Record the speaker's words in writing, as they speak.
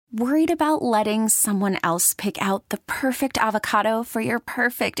Worried about letting someone else pick out the perfect avocado for your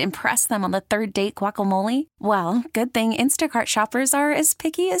perfect impress them on the third date guacamole? Well, good thing Instacart shoppers are as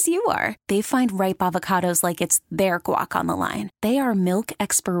picky as you are. They find ripe avocados like it's their guac on the line. They are milk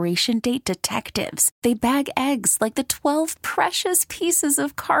expiration date detectives. They bag eggs like the 12 precious pieces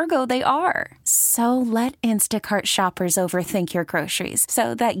of cargo they are. So let Instacart shoppers overthink your groceries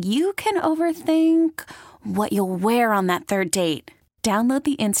so that you can overthink what you'll wear on that third date. Download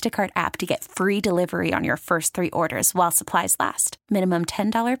the Instacart app to get free delivery on your first 3 orders while supplies last. Minimum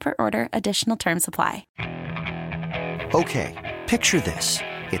 $10 per order. Additional terms apply. Okay, picture this.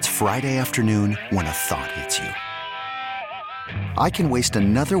 It's Friday afternoon when a thought hits you. I can waste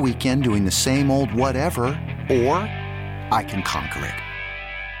another weekend doing the same old whatever, or I can conquer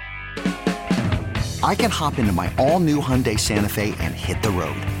it. I can hop into my all-new Hyundai Santa Fe and hit the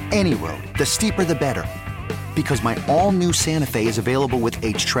road. Any road. The steeper, the better. Because my all-new Santa Fe is available with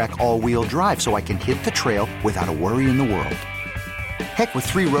H-Track all-wheel drive, so I can hit the trail without a worry in the world. Heck, with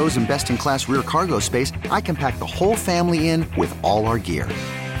 3 rows and best-in-class rear cargo space, I can pack the whole family in with all our gear.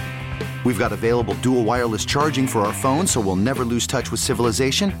 We've got available dual wireless charging for our phones, so we'll never lose touch with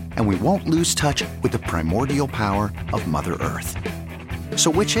civilization, and we won't lose touch with the primordial power of Mother Earth.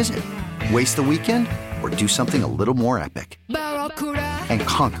 So which is it? Waste the weekend or do something a little more epic? And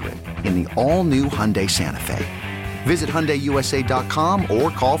conquer it in the all-new Hyundai Santa Fe. Visit HyundaiUSA.com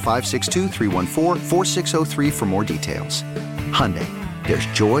or call 562-314-4603 for more details. Hyundai, there's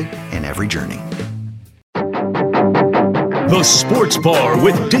joy in every journey. The Sports Bar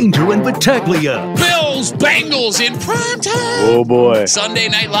with Danger and Battaglia. Bills, Bengals in prime time. Oh, boy. Sunday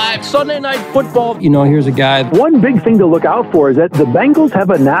Night Live. Sunday Night Football. You know, here's a guy. One big thing to look out for is that the Bengals have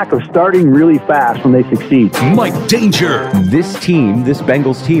a knack of starting really fast when they succeed. Mike Danger. This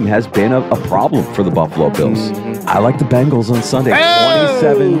Bengals team, has been a problem for the Buffalo Bills. I like the Bengals on Sunday.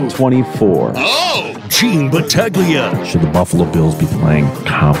 27-24. Oh! Gene Battaglia. Should the Buffalo Bills be playing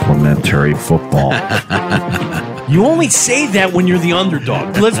complimentary football? You only say that when you're the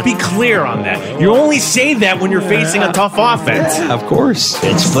underdog. Let's be clear on that. You only say that when you're facing a tough offense. Yeah, of course.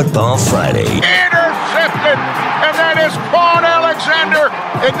 It's Football Friday. Intercepted, and that is Quan Alexander,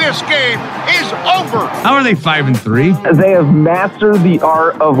 and this game is over. How are they 5-3? They have mastered the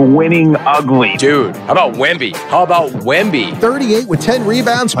art of winning ugly. Dude, how about Wemby? 38 with 10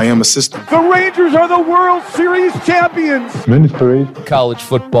 rebounds. I am assistant. The Rangers are the World Series champions. Ministry. College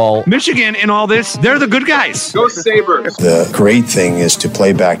football. Michigan in all this, they're the good guys. Go Sabres. The great thing is to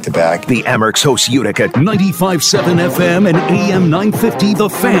play back-to-back. The Amerks host Utica, 95.7 FM and AM 950 The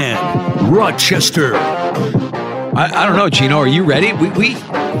Fan, Rochester. I don't know, Gino. Are you ready? We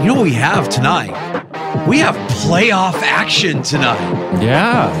you know what we have tonight? We have playoff action tonight.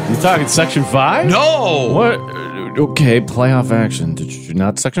 Yeah. You talking Section 5? No. What? Okay, playoff action.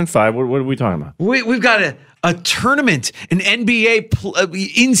 Not Section 5. What are we talking about? We've got a tournament, an NBA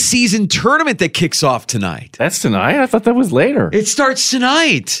in-season tournament that kicks off tonight. That's tonight? I thought that was later. It starts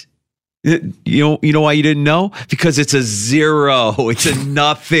tonight. You know why you didn't know? Because it's a 0. It's a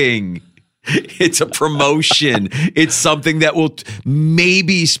nothing. It's a promotion. It's something that will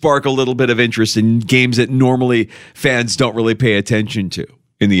maybe spark a little bit of interest in games that normally fans don't really pay attention to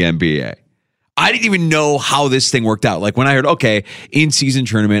in the NBA. I didn't even know how this thing worked out. Like when I heard, okay, in-season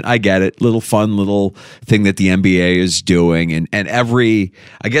tournament, I get it. Little fun, little thing that the NBA is doing. And every,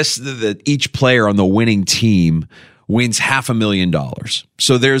 I guess each player on the winning team wins $500,000.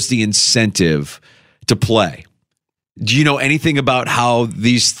 So there's the incentive to play. Do you know anything about how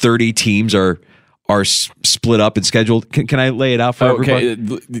these 30 teams are split up and scheduled? Can I lay it out for everybody?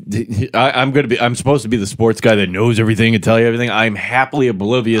 I'm supposed to be the sports guy that knows everything and tell you everything. I'm happily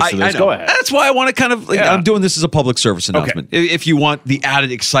oblivious to this. Go ahead. That's why I want to kind of I'm doing this as a public service announcement. Okay. If you want the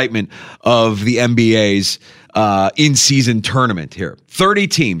added excitement of the NBA's in-season tournament here. 30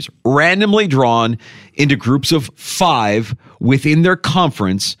 teams randomly drawn into groups of 5 within their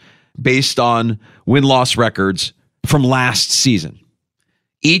conference based on win-loss records from last season.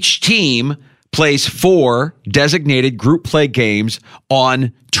 Each team plays 4 designated group play games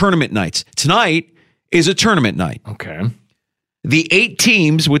on tournament nights. Tonight is a tournament night. Okay. The 8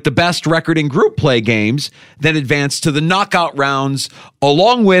 teams with the best record in group play games then advance to the knockout rounds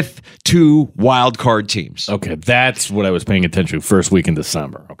along with 2 wild card teams. Okay, that's what I was paying attention to. First week in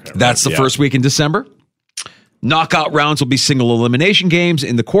December. Okay, that's the first week in December. Knockout rounds will be single elimination games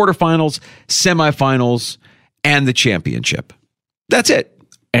in the quarterfinals, semifinals, and the championship. That's it.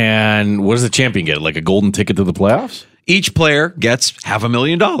 And what does the champion get? Like a golden ticket to the playoffs? Each player gets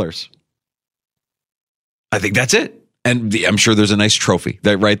 $500,000. I think that's it. And I'm sure there's a nice trophy.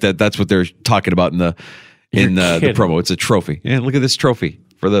 That's what they're talking about in the promo. It's a trophy. Yeah, look at this trophy.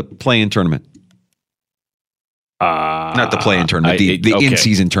 for the play-in tournament? Not the play-in tournament, the okay.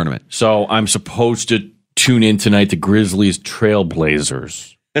 in-season tournament. So I'm supposed to tune in tonight to Grizzlies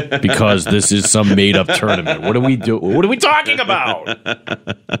Trailblazers because this is some made-up tournament. What do we do? What are we talking about?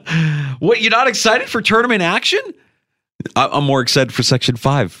 What, you're not excited for tournament action? I'm more excited for Section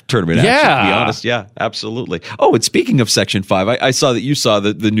 5 tournament action, to be honest. Yeah, absolutely. Oh, and speaking of Section 5, I saw that you saw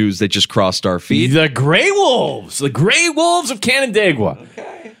the news that just crossed our feed. The Grey Wolves of Canandaigua.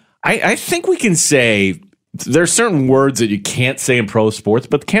 Okay. I think we can say there's certain words that you can't say in pro sports,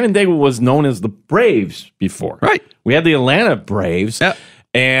 but Canandaigua was known as the Braves before. Right. We had the Atlanta Braves,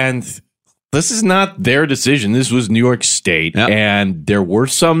 and this is not their decision. This was New York State, and there were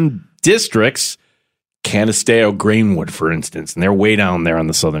some districts, Canasteo, Greenwood, for instance, and they're way down there on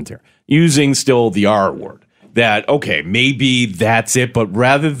the southern tier, using still the R word. That, okay, maybe that's it, but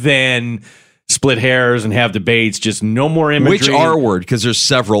rather than split hairs and have debates, just no more imagery. Which R word? Because there's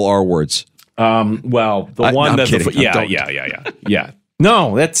several R words. Well, the one that's yeah.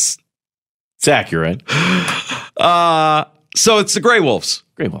 No, it's accurate. So it's the Grey Wolves.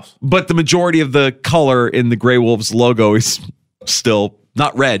 Grey Wolves. But the majority of the color in the Grey Wolves logo is still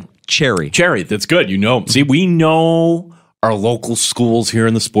not red, cherry. Cherry, that's good. See, we know our local schools here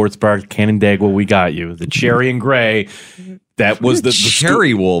in the sports bar, Canandaigua, we got you. The cherry and gray, that was the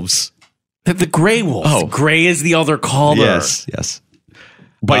Cherry Wolves. The Grey Wolves. Oh. Gray is the other color. Yes.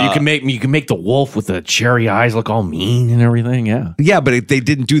 But you can make the wolf with the cherry eyes look all mean and everything. Yeah. Yeah, but they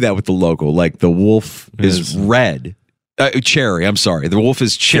didn't do that with the logo. Like the wolf is red. Cherry. I'm sorry. The wolf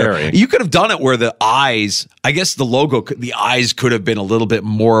is cherry. You could have done it where the eyes, I guess the logo, the eyes could have been a little bit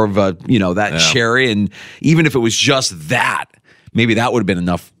more of a, cherry. And even if it was just that, maybe that would have been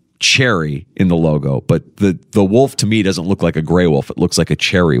enough cherry in the logo. But the wolf to me doesn't look like a gray wolf. It looks like a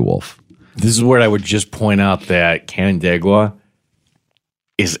cherry wolf. This is where I would just point out that Canandaigua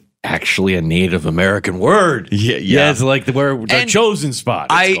is actually a Native American word. Yeah, it's like the chosen spot.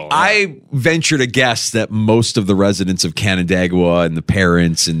 I venture to guess that most of the residents of Canandaigua and the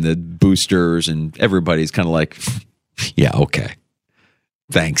parents and the boosters and everybody's kind of like, yeah, okay.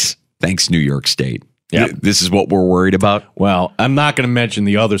 Thanks, New York State. Yep. This is what we're worried about. Well, I'm not going to mention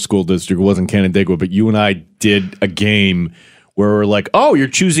the other school district. It wasn't Canandaigua, but you and I did a game where we're like, oh, you're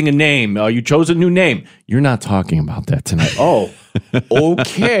choosing a name. You chose a new name. You're not talking about that tonight. Oh,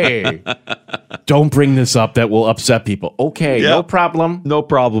 okay. Don't bring this up. That will upset people. Okay, no problem. No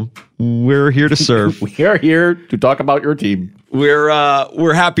problem. We're here to serve. We are here to talk about your team.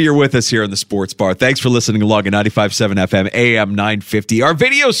 We're happy you're with us here in the Sports Bar. Thanks for listening along at 95.7 FM, AM 950. Our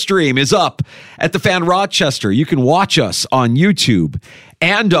video stream is up at the Fan Rochester. You can watch us on YouTube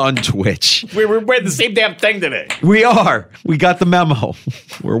and on Twitch. We're wearing the same damn thing today. We are. We got the memo.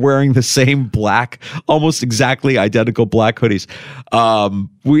 We're wearing the same black, almost exactly identical black hoodies.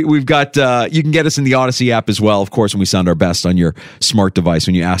 We've got, you can get us in the Odyssey app as well, of course, when we sound our best on your smart device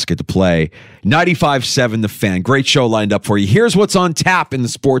when you ask it to play. 95.7 The Fan. Great show lined up for you. Here's what's on tap in the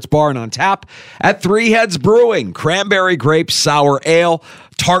Sports Bar and on tap at Three Heads Brewing. Cranberry grape sour ale,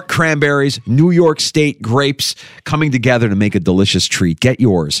 tart cranberries, New York State grapes coming together to make a delicious treat. Get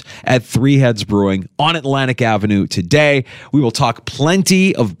yours at Three Heads Brewing on Atlantic Avenue today. We will talk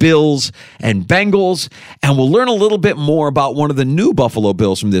plenty of Bills and Bengals, and we'll learn a little bit more about one of the new Buffalo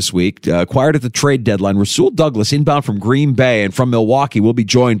Bills from this week, acquired at the trade deadline. Rasul Douglas, inbound from Green Bay, and from Milwaukee, we'll be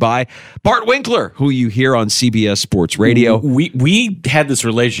joined by Bart Winkler, who you hear on CBS Sports Radio. We had this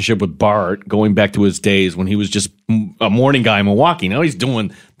relationship with Bart going back to his days when he was just a morning guy in Milwaukee. Now he's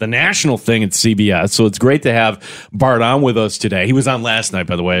doing the national thing at CBS, so it's great to have Bart on with us today. He was on last night,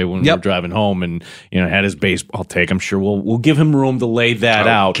 by the way, when we were driving home, and had his baseball take. I'm sure we'll give him room to lay that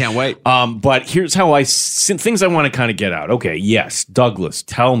out. Can't wait. But here's how things I want to kind of get out. Okay, yes, Douglas,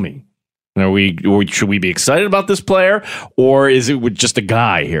 tell me. Should we be excited about this player, or is it with just a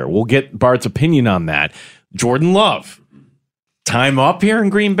guy here? We'll get Bart's opinion on that. Jordan Love. Time up here in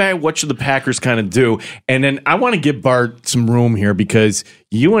Green Bay? What should the Packers kind of do? And then I want to give Bart some room here because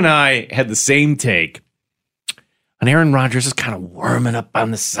you and I had the same take. And Aaron Rodgers is kind of warming up on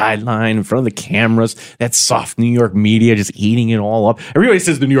the sideline in front of the cameras. That soft New York media just eating it all up. Everybody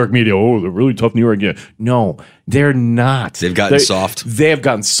says the New York media, they're really tough New York. Yeah. No, they're not. They've gotten soft. They have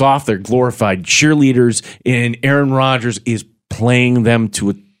gotten soft. They're glorified cheerleaders. And Aaron Rodgers is playing them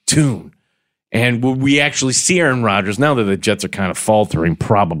to a tune. And will we actually see Aaron Rodgers now that the Jets are kind of faltering?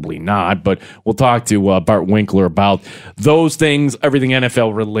 Probably not, but we'll talk to Bart Winkler about those things, everything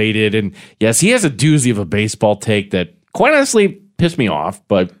NFL related. And yes, he has a doozy of a baseball take that quite honestly pissed me off,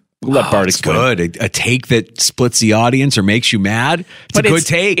 but Let Bart explain. Good. A take that splits the audience or makes you mad. It's a good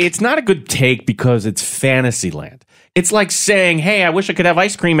take. It's not a good take because it's fantasy land. It's like saying, hey, I wish I could have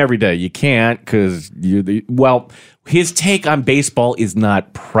ice cream every day. You can't because his take on baseball is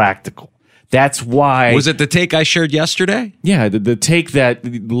not practical. That's why. Was it the take I shared yesterday? Yeah, the take that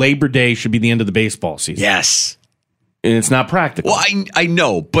Labor Day should be the end of the baseball season. Yes. And it's not practical. Well, I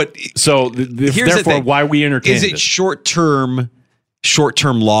know, but so here's therefore, the thing. Why we entertain is it this? short-term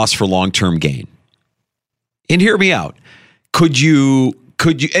loss for long-term gain? And hear me out. Could you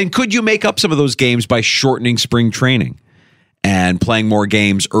make up some of those games by shortening spring training and playing more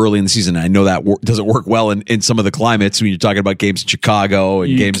games early in the season? I know that doesn't work well in some of the climates when you're talking about games in Chicago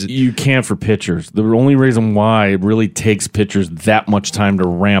and games. You can't for pitchers. The only reason why it really takes pitchers that much time to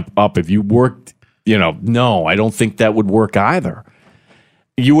ramp up, if you worked, no, I don't think that would work either.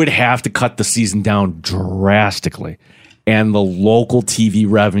 You would have to cut the season down drastically. And the local TV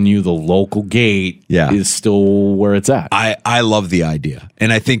revenue, the local gate is still where it's at. I love the idea.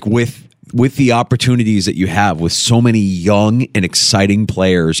 And I think with the opportunities that you have with so many young and exciting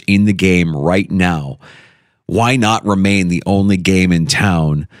players in the game right now, why not remain the only game in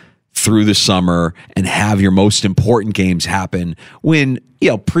town through the summer and have your most important games happen when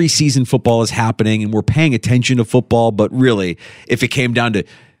preseason football is happening and we're paying attention to football? But really, if it came down to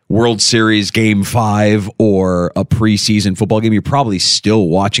World Series Game 5 or a preseason football game, you're probably still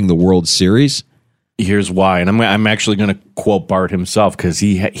watching the World Series. Here's why, and I'm actually going to quote Bart himself because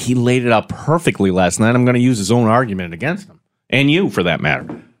he laid it out perfectly last night. I'm going to use his own argument against him, and you for that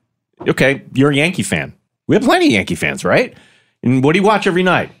matter. Okay, you're a Yankee fan. We have plenty of Yankee fans, right? And what do you watch every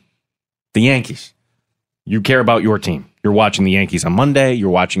night? The Yankees. You care about your team. You're watching the Yankees on Monday.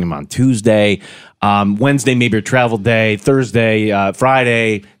 You're watching them on Tuesday. Wednesday, maybe a travel day. Thursday,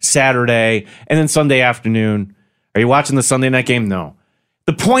 Friday, Saturday, and then Sunday afternoon. Are you watching the Sunday night game? No.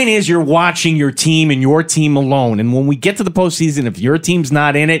 The point is you're watching your team and your team alone. And when we get to the postseason, if your team's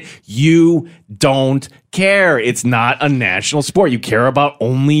not in it, you don't care. It's not a national sport. You care about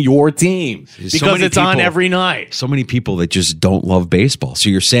only your team because it's on every night. So many people that just don't love baseball. So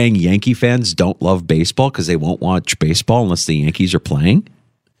you're saying Yankee fans don't love baseball because they won't watch baseball unless the Yankees are playing?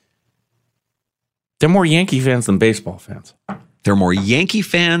 They're more Yankee fans than baseball fans. They're more Yankee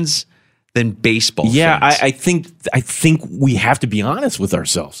fans than baseball fans. Yeah, I think we have to be honest with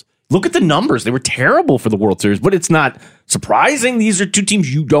ourselves. Look at the numbers. They were terrible for the World Series, but it's not surprising. These are two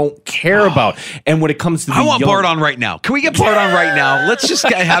teams you don't care about. And when it comes to I want Bart on right now. Can we get Bart on right now? Let's just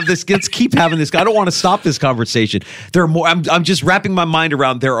have this. Let's keep having this. I don't want to stop this conversation. There are more. I'm just wrapping my mind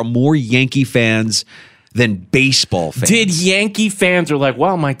around. There are more Yankee fans than baseball fans. Did Yankee fans are like,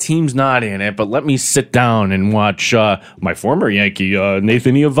 well, my team's not in it, but let me sit down and watch my former Yankee,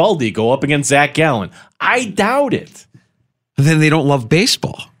 Nathan Eovaldi, go up against Zach Gallen? I doubt it. Then they don't love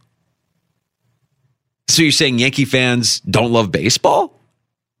baseball. So you're saying Yankee fans don't love baseball?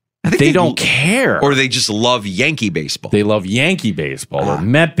 I think they don't care. Or they just love Yankee baseball. They love Yankee baseball or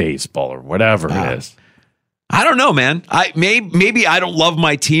Met baseball or whatever it is. I don't know, man. Maybe I don't love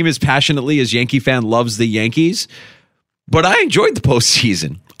my team as passionately as Yankee fan loves the Yankees, but I enjoyed the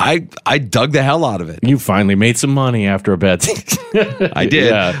postseason. I dug the hell out of it. You finally made some money after a bad season. I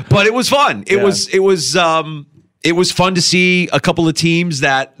did, but it was fun. It was fun to see a couple of teams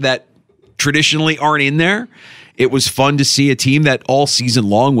that traditionally aren't in there. It was fun to see a team that all season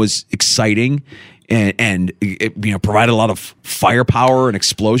long was exciting and it, provided a lot of firepower and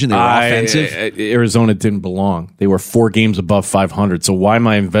explosion. They were offensive. Arizona didn't belong. They were 4 games above 500. So why am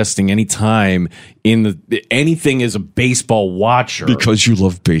I investing any time in anything as a baseball watcher? Because you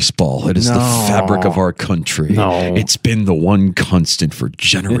love baseball. It is the fabric of our country. No. It's been the one constant for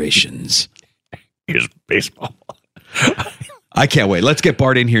generations. Here's baseball. I can't wait. Let's get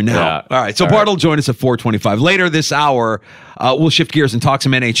Bart in here now. Yeah. All right. So Bart will join us at 4:25. Later this hour, we'll shift gears and talk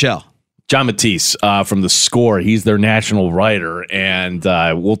some NHL. John Matisse from The Score. He's their national writer, and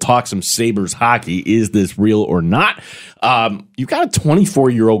we'll talk some Sabres hockey. Is this real or not? You've got a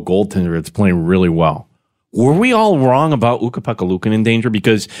 24-year-old goaltender that's playing really well. Were we all wrong about Ukko-Pekka Luukkonen in danger?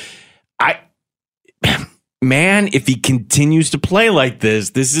 Because man, if he continues to play like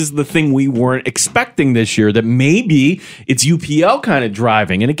this is the thing we weren't expecting this year, that maybe it's UPL kind of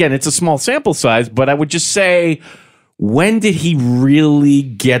driving. And again, it's a small sample size, but I would just say, when did he really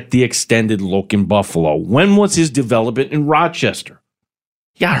get the extended look in Buffalo? When was his development in Rochester?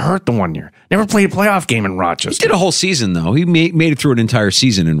 He got hurt the one year. Never played a playoff game in Rochester. He did a whole season, though. He made it through an entire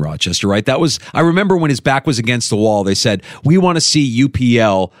season in Rochester, right? I remember when his back was against the wall, they said, we want to see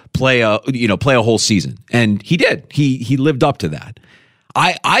UPL play a whole season. And he did. He lived up to that.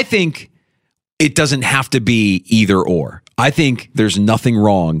 I think it doesn't have to be either or. I think there's nothing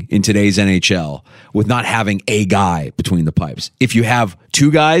wrong in today's NHL with not having a guy between the pipes. If you have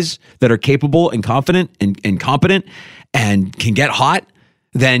two guys that are capable and confident and competent and can get hot,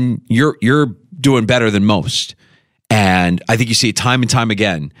 then you're doing better than most. And I think you see it time and time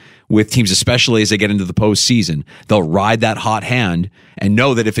again with teams, especially as they get into the postseason. They'll ride that hot hand and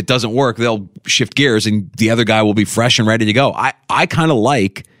know that if it doesn't work, they'll shift gears and the other guy will be fresh and ready to go. I kind of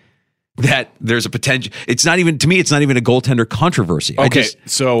like that there's a potential. It's not even, to me, it's not even a goaltender controversy. Okay,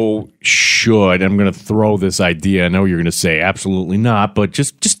 I'm going to throw this idea. I know you're going to say absolutely not, but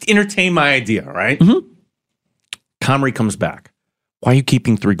just entertain my idea, right? Mm-hmm. Comrie comes back. Why are you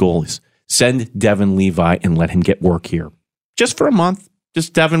keeping 3 goalies? Send Devin Levi and let him get work here. Just for a month.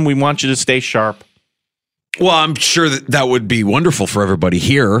 Just, Devin, we want you to stay sharp. Well, I'm sure that would be wonderful for everybody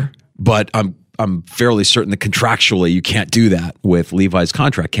here, but I'm fairly certain that contractually you can't do that with Levi's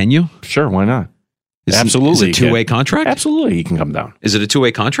contract, can you? Sure, why not? Absolutely. Is it a two-way contract? Absolutely, he can come down. Is it a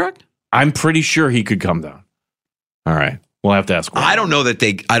two-way contract? I'm pretty sure he could come down. All right. We'll have to ask. I don't know that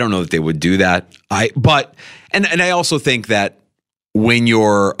they would do that. I also think that when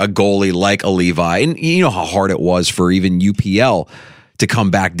you're a goalie like a Levi, and you know how hard it was for even UPL to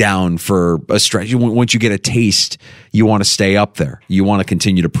come back down for a stretch. Once you get a taste, you want to stay up there. You want to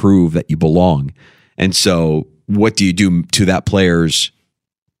continue to prove that you belong. And so what do you do to that player's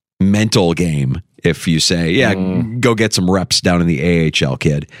mental game if you say, go get some reps down in the AHL,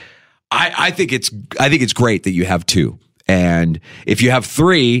 kid? I think it's great that you have 2. And if you have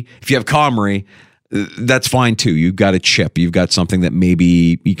 3, if you have Comrie, that's fine too. You've got a chip. You've got something that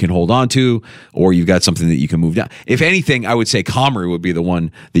maybe you can hold on to, or you've got something that you can move down. If anything, I would say Comrie would be the one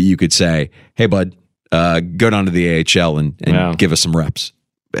that you could say, hey, bud, go down to the AHL and give us some reps.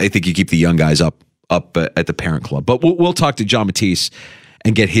 I think you keep the young guys up at the parent club. But we'll talk to John Matisse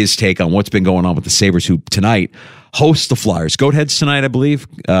and get his take on what's been going on with the Sabres, who tonight host the Flyers. Goatheads tonight, I believe.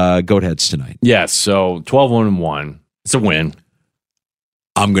 Goatheads tonight. Yes, so 12-1-1. It's a win.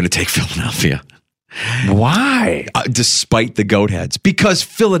 I'm going to take Philadelphia. Why? Despite the Goatheads. Because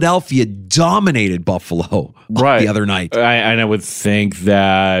Philadelphia dominated Buffalo the other night. I would think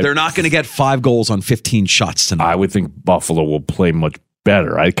that they're not going to get 5 goals on 15 shots tonight. I would think Buffalo will play much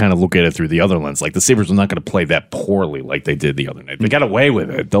better. I kind of look at it through the other lens. Like the Sabres are not going to play that poorly like they did the other night. They got away with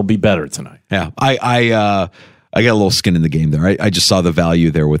it. They'll be better tonight. Yeah. I got a little skin in the game there. I just saw the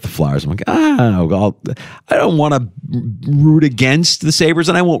value there with the Flyers. I'm like, I don't want to root against the Sabres,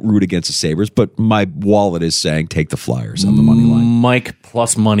 and I won't root against the Sabres, but my wallet is saying take the Flyers on the money line. Mike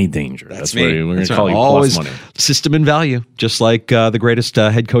plus money danger. That's me. We're going to call you always plus money. System and value, just like the greatest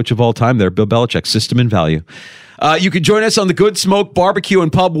head coach of all time there, Bill Belichick. System and value. You can join us on the Good Smoke Barbecue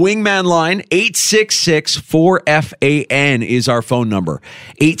and Pub Wingman line. 866-4FAN is our phone number.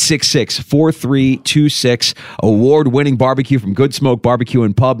 866-4326. Award-winning barbecue from Good Smoke Barbecue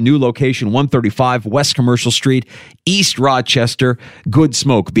and Pub. New location, 135 West Commercial Street, East Rochester.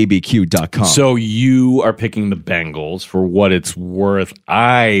 GoodSmokeBBQ.com. So you are picking the Bengals. For what it's worth,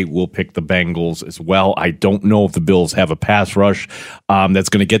 I will pick the Bengals as well. I don't know if the Bills have a pass rush that's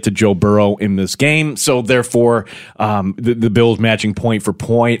going to get to Joe Burrow in this game. So therefore, the Bills matching point for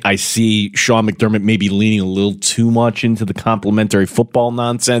point. I see Sean McDermott maybe leaning a little too much into the complimentary football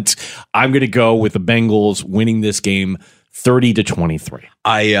nonsense. I'm going to go with the Bengals winning this game 30-23.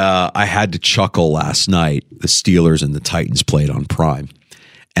 I had to chuckle last night. The Steelers and the Titans played on Prime.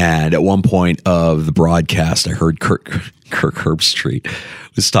 And at one point of the broadcast, I heard Kirk Herbstreit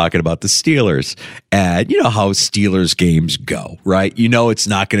was talking about the Steelers. And you know how Steelers games go, right? You know it's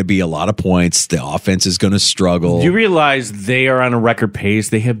not going to be a lot of points. The offense is going to struggle. You realize they are on a record pace.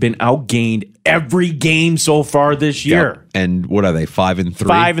 They have been outgained every game so far this year. Yep. And what are they, 5-3?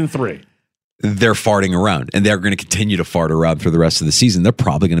 5-3. They're farting around, and they're going to continue to fart around for the rest of the season. They're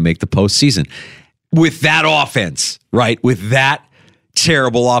probably going to make the postseason. With that offense, right? With that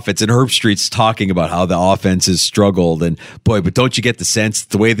terrible offense. And Herbstreit's talking about how the offense has struggled. And boy, but don't you get the sense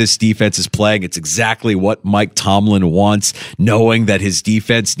the way this defense is playing, it's exactly what Mike Tomlin wants, knowing that his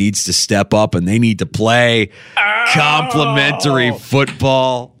defense needs to step up and they need to play complimentary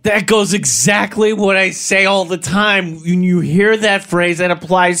football. That goes exactly what I say all the time. When you hear that phrase, that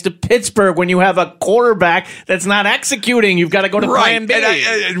applies to Pittsburgh. When you have a quarterback that's not executing, you've got to go to plan B.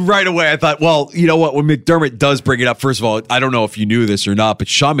 And right away, I thought, well, you know what? When McDermott does bring it up, first of all, I don't know if you knew this or not, but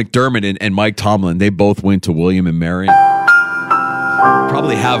Sean McDermott and Mike Tomlin, they both went to William and Marion.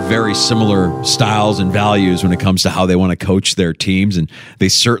 Probably have very similar styles and values when it comes to how they want to coach their teams. And they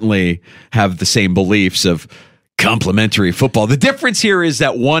certainly have the same beliefs of Complimentary football. The difference here is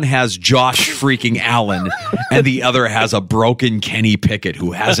that one has Josh freaking Allen and the other has a broken Kenny Pickett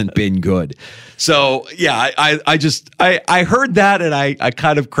who hasn't been good. So, yeah, I heard that and I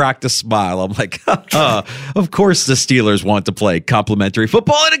kind of cracked a smile. I'm like, of course the Steelers want to play complimentary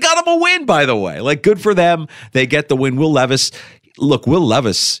football, and it got them a win, by the way. Like, good for them. They get the win. Will Levis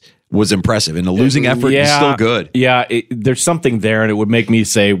was impressive. In a losing effort, he's still good. Yeah, there's something there, and it would make me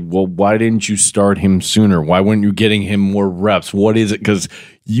say, well, why didn't you start him sooner? Why weren't you getting him more reps? What is it? Because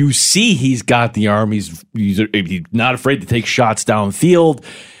you see he's got the arm. He's not afraid to take shots downfield.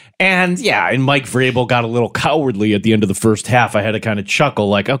 And, and Mike Vrabel got a little cowardly at the end of the first half. I had to kind of chuckle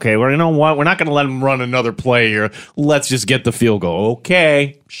like, okay, well, you know what? We're not going to let him run another play here. Let's just get the field goal.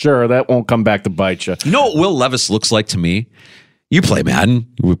 Okay, sure, that won't come back to bite you. You know what Will Levis looks like to me? You play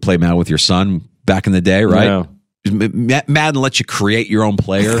Madden. You would play Madden with your son back in the day, right? Yeah. Madden lets you create your own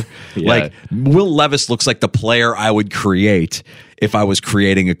player. Like, Will Levis looks like the player I would create if I was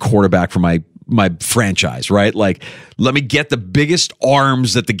creating a quarterback for my franchise, right? Like, let me get the biggest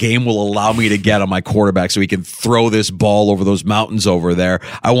arms that the game will allow me to get on my quarterback so he can throw this ball over those mountains over there.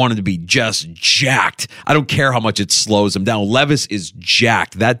 I want him to be just jacked. I don't care how much it slows him down. Levis is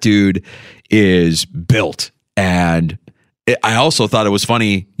jacked. That dude is built. And I also thought it was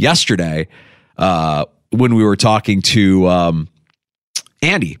funny yesterday when we were talking to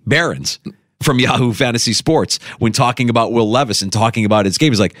Andy Behrens from Yahoo Fantasy Sports, when talking about Will Levis and talking about his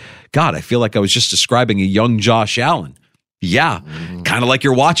game. He's like, God, I feel like I was just describing a young Josh Allen. Yeah, kind of like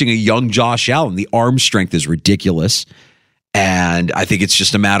you're watching a young Josh Allen. The arm strength is ridiculous. And I think it's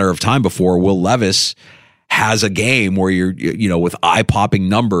just a matter of time before Will Levis has a game where you're, with eye-popping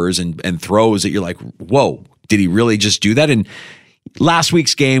numbers and throws that you're like, whoa, did he really just do that? And last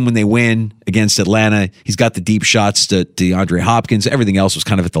week's game when they win against Atlanta, he's got the deep shots to DeAndre Hopkins. Everything else was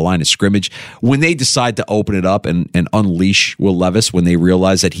kind of at the line of scrimmage. When they decide to open it up and unleash Will Levis, when they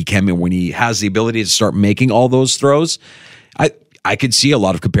realize that when he has the ability to start making all those throws, I could see a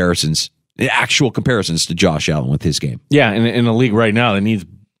lot of actual comparisons to Josh Allen with his game. Yeah, in the league right now that needs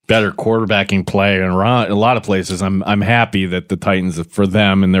better quarterbacking play, and around a lot of places, I'm happy that the Titans, for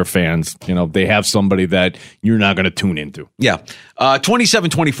them and their fans, they have somebody that you're not going to tune into. Yeah.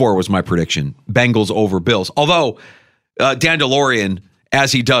 27-24 was my prediction. Bengals over Bills. Although Dan DeLorean,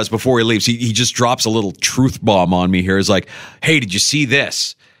 as he does before he leaves, he just drops a little truth bomb on me here. He's like, hey, did you see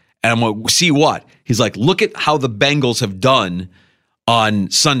this? And I'm like, see what? He's like, look at how the Bengals have done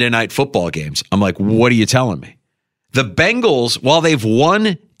on Sunday night football games. I'm like, what are you telling me? The Bengals, while they've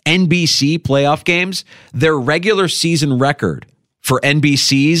won NBC playoff games, their regular season record for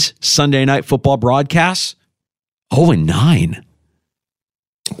NBC's Sunday night football broadcasts, 0-9.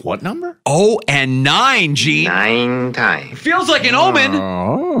 What number? 0-9, Gene. 9 times. Feels like an omen.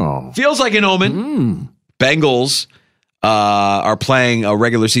 Oh. Feels like an omen. Bengals are playing a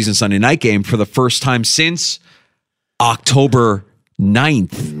regular season Sunday night game for the first time since October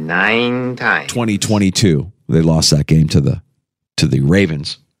 9th. 9 times. 2022. They lost that game to the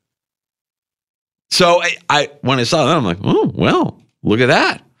Ravens. So I when I saw that, I'm like, oh, well, look at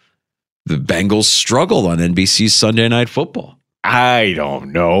that. The Bengals struggled on NBC's Sunday Night Football. I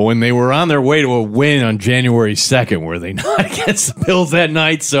don't know. When they were on their way to a win on January 2nd, were they not against the Bills that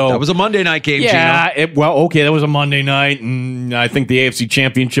night? So that was a Monday night game, yeah, Gino. Okay, that was a Monday night, and I think the AFC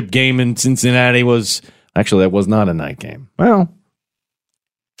Championship game in Cincinnati was... Actually, that was not a night game. Well,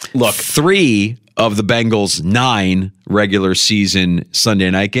 look, 3 of the Bengals' 9 regular season Sunday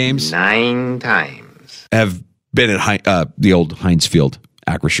night games 9 times have been at the old Heinz Field,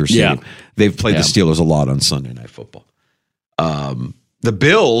 Acrisure Stadium. Yeah. They've played the Steelers a lot on Sunday Night Football. The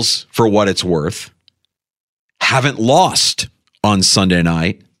Bills, for what it's worth, haven't lost on Sunday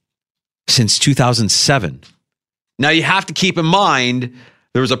night since 2007. Now, you have to keep in mind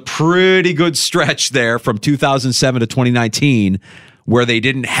there was a pretty good stretch there from 2007 to 2019 where they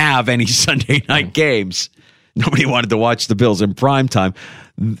didn't have any Sunday night games. Nobody wanted to watch the Bills in prime time.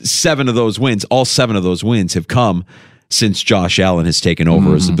 All 7 of those wins have come since Josh Allen has taken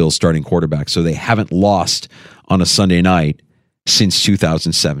over as the Bills starting quarterback. So they haven't lost on a Sunday night since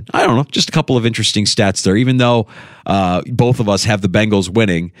 2007. I don't know, just a couple of interesting stats there. Even though both of us have the Bengals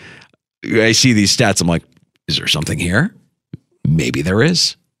winning, I see these stats, I'm like, is there something here? Maybe there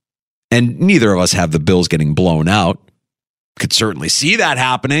is. And neither of us have the Bills getting blown out. Could certainly see that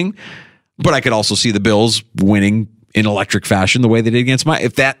happening, but I could also see the Bills winning in electric fashion the way they did against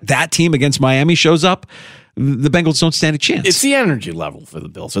if that team against Miami shows up, the Bengals don't stand a chance. It's the energy level for the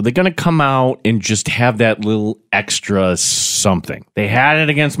Bills. Are they going to come out and just have that little extra something? They had it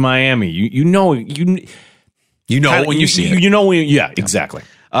against Miami. You know when you see it. You know when, yeah, exactly.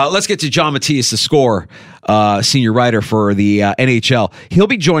 Let's get to John Matthias, the score, senior writer for the NHL. He'll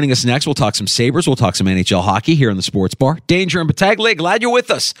be joining us next. We'll talk some Sabres. We'll talk some NHL hockey here in the Sports Bar. Danger and Battaglia, glad you're with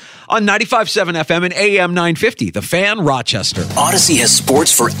us on 95.7 FM and AM 950, The Fan, Rochester. Odyssey has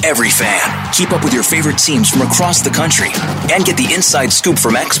sports for every fan. Keep up with your favorite teams from across the country and get the inside scoop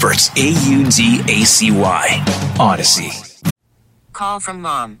from experts. AUDACY. Odyssey. Call from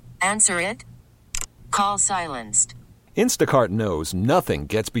mom. Answer it. Call silenced. Instacart knows nothing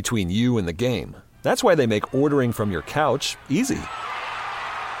gets between you and the game. That's why they make ordering from your couch easy.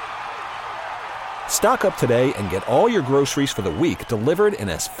 Stock up today and get all your groceries for the week delivered in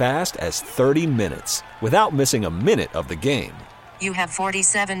as fast as 30 minutes without missing a minute of the game. You have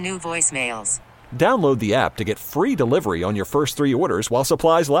 47 new voicemails. Download the app to get free delivery on your first 3 orders while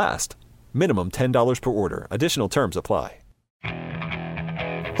supplies last. Minimum $10 per order. Additional terms apply.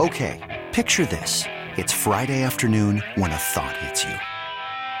 Okay, picture this. It's Friday afternoon when a thought hits you.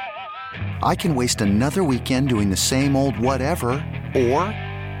 I can waste another weekend doing the same old whatever, or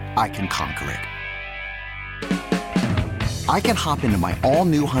I can conquer it. I can hop into my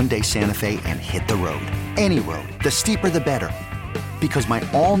all-new Hyundai Santa Fe and hit the road. Any road. The steeper the better. Because my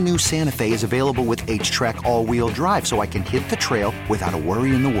all-new Santa Fe is available with H-Track all-wheel drive, so I can hit the trail without a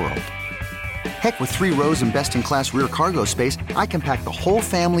worry in the world. Heck, with 3 rows and best-in-class rear cargo space, I can pack the whole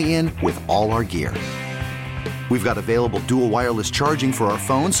family in with all our gear. We've got available dual wireless charging for our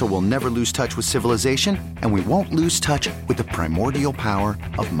phones, so we'll never lose touch with civilization, and we won't lose touch with the primordial power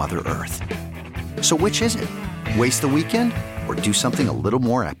of Mother Earth. So which is it? Waste the weekend or do something a little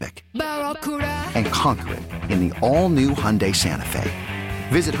more epic? And conquer it in the all-new Hyundai Santa Fe.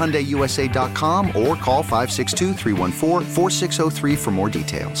 Visit HyundaiUSA.com or call 562-314-4603 for more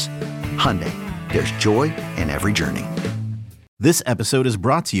details. Hyundai, there's joy in every journey. This episode is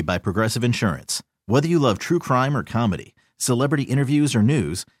brought to you by Progressive Insurance. Whether you love true crime or comedy, celebrity interviews or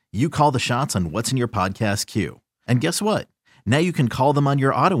news, you call the shots on what's in your podcast queue. And guess what? Now you can call them on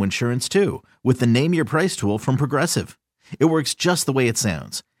your auto insurance too with the Name Your Price tool from Progressive. It works just the way it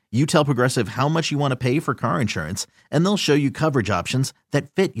sounds. You tell Progressive how much you want to pay for car insurance, and they'll show you coverage options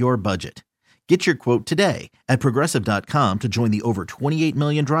that fit your budget. Get your quote today at Progressive.com to join the over 28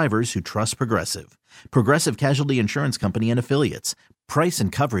 million drivers who trust Progressive. Progressive Casualty Insurance Company and Affiliates. Price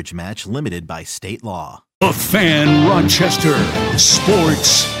and coverage match limited by state law. The Fan Rochester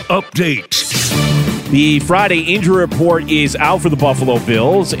Sports Update. The Friday injury report is out for the Buffalo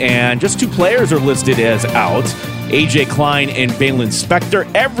Bills, and just 2 players are listed as out. A.J. Klein and Balin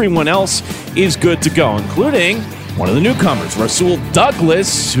Spector. Everyone else is good to go, including one of the newcomers, Rasul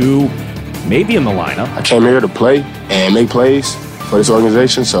Douglas, who may be in the lineup. I came here to play and make plays for this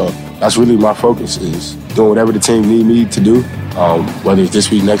organization, so that's really my focus, is doing whatever the team need me to do, whether it's this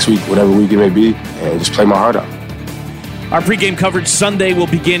week, next week, whatever week it may be, and just play my heart out. Our pregame coverage Sunday will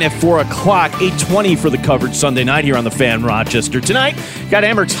begin at 4 o'clock, 8:20 for the coverage Sunday night here on the Fan Rochester. Tonight, got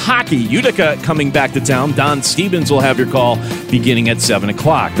Amherst Hockey, Utica coming back to town. Don Stevens will have your call beginning at 7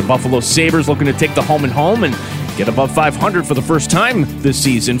 o'clock. The Buffalo Sabres looking to take the home and home and get above 500 for the first time this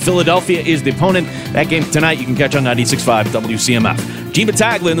season. Philadelphia is the opponent. That game tonight you can catch on 96.5 WCMF. Gene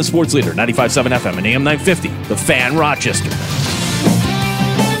Battaglia in the Sports Leader, 95.7 FM and AM 950, The Fan Rochester.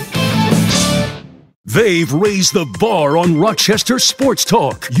 They've raised the bar on Rochester Sports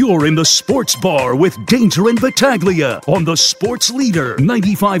Talk. You're in the Sports Bar with Danger and Battaglia on the Sports Leader,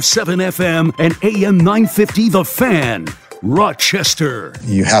 95.7 FM and AM 950 The Fan, Rochester.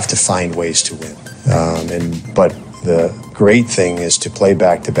 You have to find ways to win. But the great thing is to play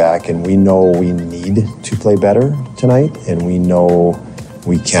back-to-back, and we know we need to play better tonight, and we know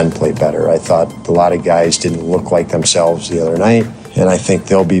we can play better. I thought a lot of guys didn't look like themselves the other night, and I think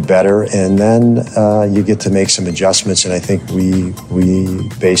they'll be better. And then you get to make some adjustments, and I think we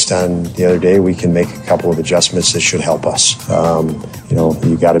based on the other day, we can make a couple of adjustments that should help us.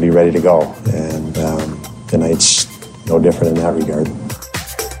 You got to be ready to go, and tonight's no different in that regard.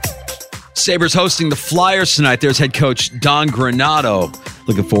 Sabres hosting the Flyers tonight. There's head coach Don Granato.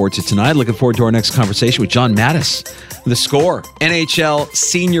 Looking forward to tonight. Looking forward to our next conversation with John Mattis, the Score, NHL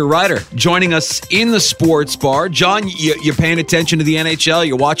senior writer, joining us in the Sports Bar. John, you're paying attention to the NHL.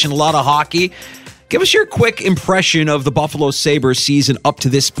 You're watching a lot of hockey. Give us your quick impression of the Buffalo Sabres season up to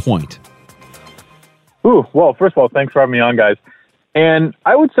this point. Well, first of all, thanks for having me on, guys. And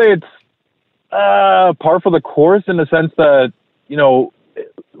I would say it's par for the course in the sense that,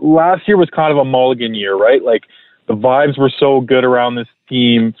 last year was kind of a mulligan year, right? Like, the vibes were so good around this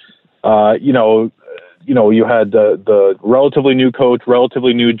team. You had the relatively new coach,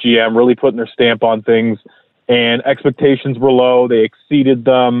 relatively new GM, really putting their stamp on things, and expectations were low. They exceeded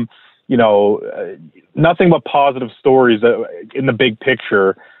them. nothing but positive stories in the big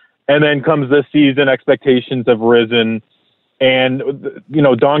picture. And then comes this season, expectations have risen, and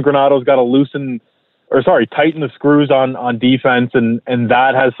Don Granato's got to tighten the screws on defense, and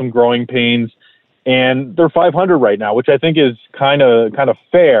that has some growing pains. And they're 500 right now, which I think is kind of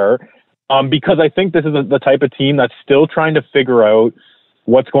fair, because I think this is the type of team that's still trying to figure out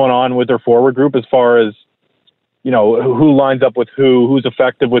what's going on with their forward group as far as who lines up with who's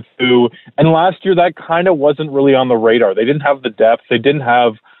effective with who. And last year that kind of wasn't really on the radar. They didn't have the depth, they didn't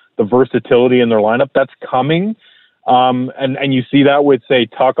have the versatility in their lineup. That's coming. And you see that with, say,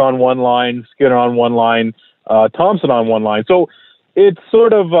 Tuck on one line, Skinner on one line, Thompson on one line. So it's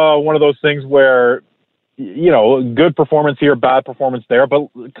sort of one of those things where, good performance here, bad performance there, but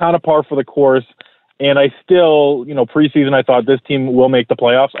kind of par for the course. And I still, preseason, I thought this team will make the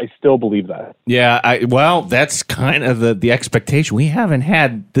playoffs. I still believe that. Yeah, that's kind of the expectation. We haven't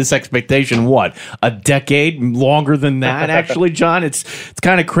had this expectation, a decade, longer than that, actually, John. It's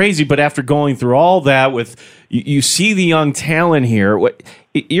kind of crazy, but after going through all that you see the young talent here.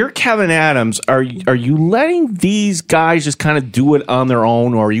 You're Kevin Adams. Are you letting these guys just kind of do it on their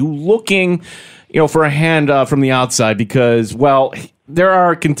own, or are you looking, for a hand from the outside? Because,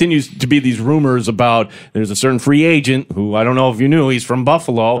 there continues to be these rumors about there's a certain free agent who, I don't know if you knew, he's from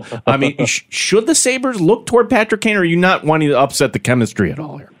Buffalo. I mean, should the Sabres look toward Patrick Kane, or are you not wanting to upset the chemistry at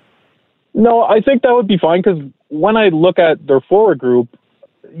all here? No, I think that would be fine, because when I look at their forward group,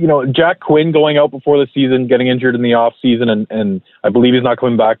 Jack Quinn going out before the season, getting injured in the off season, and I believe he's not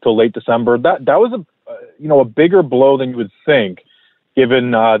coming back till late December. That was a bigger blow than you would think,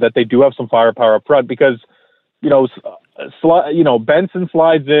 given that they do have some firepower up front, because Benson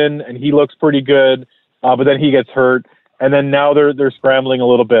slides in and he looks pretty good, but then he gets hurt, and then now they're scrambling a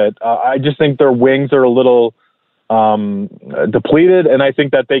little bit. I just think their wings are a little depleted, and I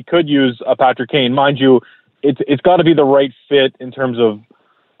think that they could use a Patrick Kane. Mind you, it's got to be the right fit in terms of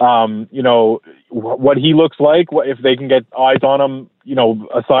what he looks like. If they can get eyes on him,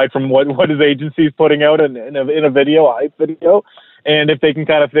 aside from what his agency is putting out in a video, a hype video. And if they can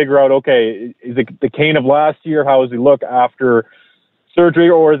kind of figure out, okay, is it the Kane of last year? How does he look after surgery?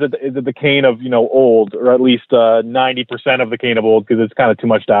 Or is it the Kane of, old, or at least 90% of the Kane of old, because it's kind of too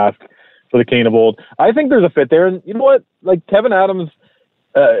much to ask for the Kane of old. I think there's a fit there. And you know what? Like, Kevin Adams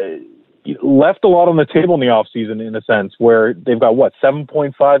left a lot on the table in the offseason, in a sense, where they've got,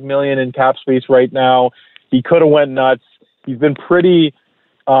 $7.5 million in cap space right now. He could have went nuts. He's been pretty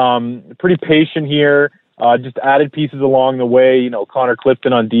patient here. Just added pieces along the way, Connor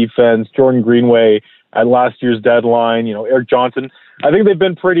Clifton on defense, Jordan Greenway at last year's deadline, Eric Johnson. I think they've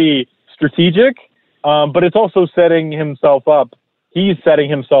been pretty strategic, but it's also setting himself up. He's setting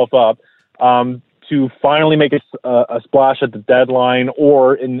himself up to finally make a splash at the deadline,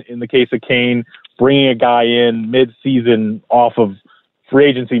 or in the case of Kane, bringing a guy in mid-season off of free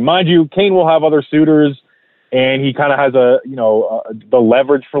agency. Mind you, Kane will have other suitors, and he kind of has the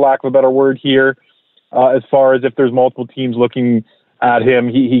leverage, for lack of a better word, here. As far as if there's multiple teams looking at him,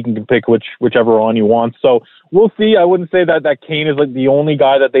 he can pick whichever one he wants. So we'll see. I wouldn't say that Kane is like the only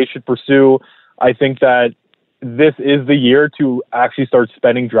guy that they should pursue. I think that this is the year to actually start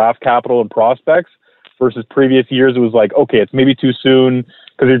spending draft capital and prospects, versus previous years it was like, okay, it's maybe too soon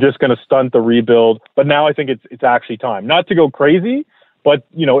because you're just going to stunt the rebuild. But now I think it's actually time. Not to go crazy, but,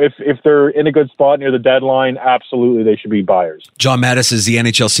 if they're in a good spot near the deadline, absolutely they should be buyers. John Mattis is the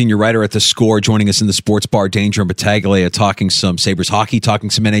NHL senior writer at The Score, joining us in the sports bar, Danger and Battaglia, talking some Sabres hockey,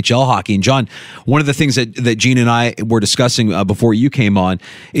 talking some NHL hockey. And John, one of the things that Gene and I were discussing before you came on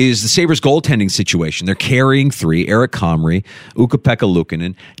is the Sabres goaltending situation. They're carrying three: Eric Comrie, Ukko-Pekka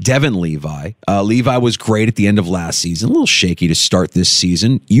Luukkonen, Devin Levi. Levi was great at the end of last season, a little shaky to start this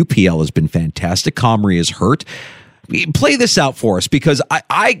season. UPL has been fantastic. Comrie is hurt. Play this out for us, because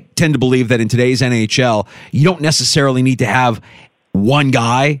I tend to believe that in today's NHL, you don't necessarily need to have one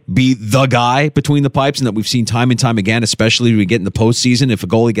guy be the guy between the pipes, and that we've seen time and time again, especially when we get in the postseason. If a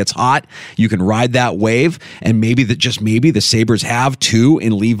goalie gets hot, you can ride that wave, and maybe the Sabres have two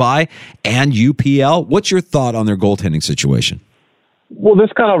in Levi and UPL. What's your thought on their goaltending situation? Well,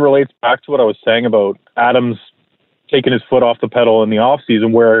 this kind of relates back to what I was saying about Adams taking his foot off the pedal in the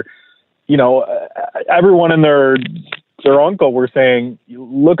offseason, where everyone and their uncle were saying,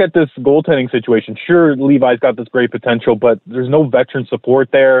 look at this goaltending situation. Sure, Levi's got this great potential, but there's no veteran support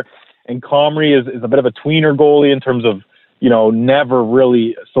there. And Comrie is a bit of a tweener goalie in terms of, never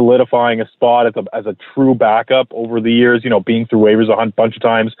really solidifying a spot as a true backup over the years, being through waivers a bunch of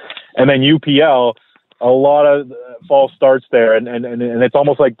times. And then UPL, a lot of false starts there. And it's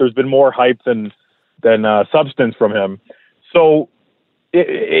almost like there's been more hype than substance from him. So,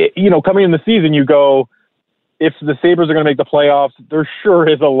 coming in the season, you go, if the Sabres are going to make the playoffs, there sure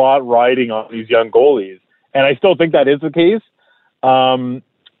is a lot riding on these young goalies. And I still think that is the case.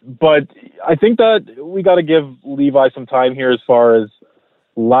 But I think that we got to give Levi some time here as far as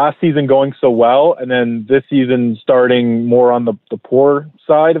last season going so well, and then this season starting more on the poor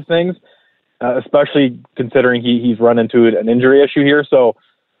side of things, especially considering he's run into an injury issue here. So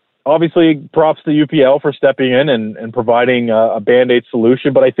obviously props to UPL for stepping in and providing a Band-Aid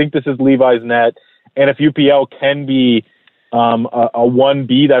solution. But I think this is Levi's net. And if UPL can be a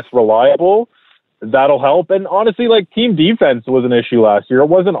 1B that's reliable, that'll help. And honestly, team defense was an issue last year. It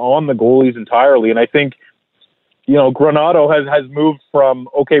wasn't on the goalies entirely. And I think, Granato has moved from,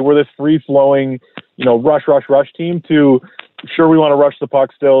 okay, we're this free-flowing, rush team to, sure, we want to rush the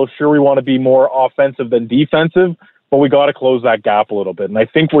puck still. Sure, we want to be more offensive than defensive, but we got to close that gap a little bit. And I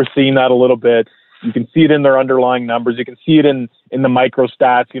think we're seeing that a little bit. You can see it in their underlying numbers. You can see it in the micro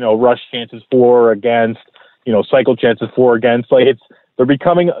stats, rush chances for, against, cycle chances for, against. They're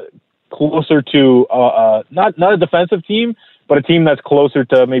becoming closer to not a defensive team, but a team that's closer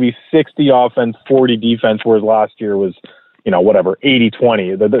to maybe 60 offense, 40 defense, whereas last year was,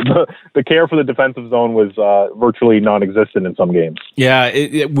 80-20. The care for the defensive zone was virtually non-existent in some games.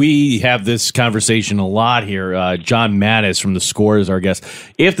 Yeah, we have this conversation a lot here. John Mattis from The Score is our guest.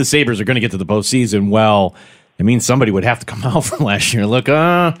 If the Sabres are going to get to the postseason, well, it means somebody would have to come out from last year. Look,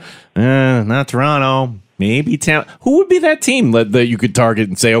 not Toronto, maybe Tampa. Who would be that team that you could target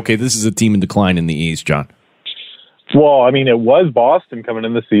and say, okay, this is a team in decline in the East, John? Well, I mean, it was Boston coming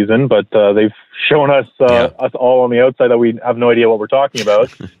in the season, but they've shown us all on the outside that we have no idea what we're talking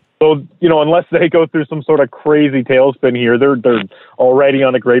about. So, unless they go through some sort of crazy tailspin here, they're already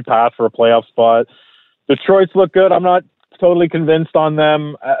on a great path for a playoff spot. Detroit's look good. I'm not totally convinced on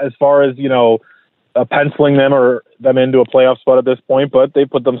them as far as, penciling them or them into a playoff spot at this point, but they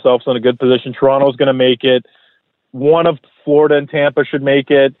put themselves in a good position. Toronto's going to make it. One of Florida and Tampa should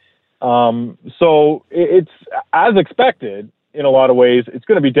make it. So it's as expected in a lot of ways. It's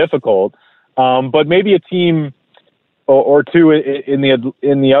going to be difficult, but maybe a team or two in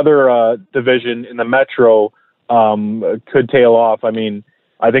the other division in the Metro could tail off. I mean,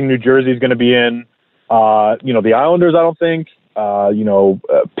 I think New Jersey is going to be in. The Islanders, I don't think.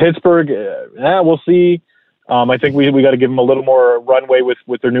 Pittsburgh, we'll see. I think we got to give them a little more runway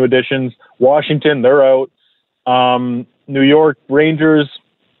with their new additions. Washington, they're out. New York Rangers,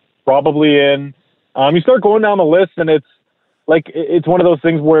 probably in. You start going down the list, and it's one of those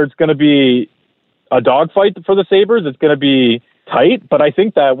things where it's going to be a dogfight for the Sabres. It's going to be tight, but I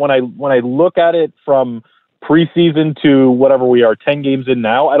think that when I look at it from preseason to whatever we are 10 games in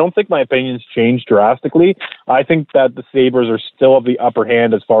now, I don't think my opinion's changed drastically. I think that the Sabres are still of the upper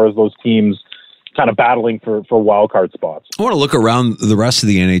hand as far as those teams kind of battling for wild card spots. I want to look around the rest of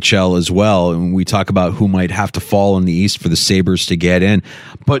the NHL as well, and we talk about who might have to fall in the East for the Sabres to get in.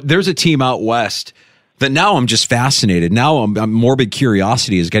 But there's a team out West that now I'm just fascinated. Now I'm morbid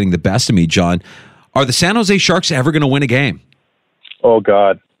curiosity is getting the best of me, John. Are the San Jose Sharks ever going to win a game? Oh,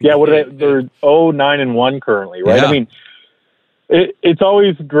 God. Yeah, they're 0-9-1 currently, right? Yeah. I mean, it's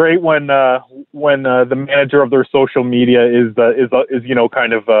always great when the manager of their social media is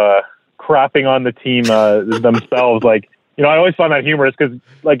kind of crapping on the team themselves. I always find that humorous because,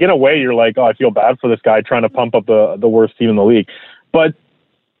 in a way, you're like, oh, I feel bad for this guy trying to pump up the worst team in the league. But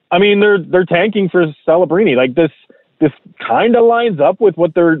I mean, they're tanking for Celebrini. This kind of lines up with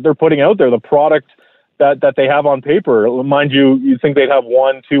what they're putting out there, the product that they have on paper. Mind you, you'd think they'd have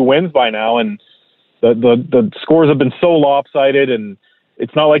 1-2 wins by now, and the scores have been so lopsided, and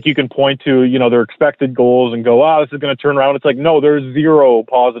it's not like you can point to, their expected goals and go, this is going to turn around. It's like, no, there's 0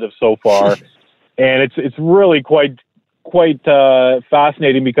 positives so far. And it's really quite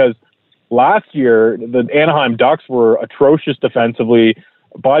fascinating because last year, the Anaheim Ducks were atrocious defensively.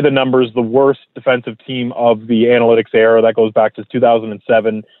 By the numbers, the worst defensive team of the analytics era. That goes back to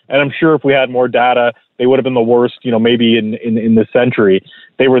 2007. And I'm sure if we had more data, they would have been the worst, maybe in this century.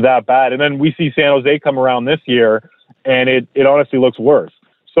 They were that bad. And then we see San Jose come around this year, and it honestly looks worse.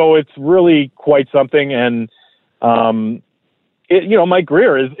 So it's really quite something. And, Mike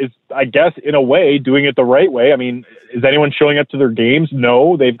Greer is, I guess, in a way, doing it the right way. I mean, is anyone showing up to their games?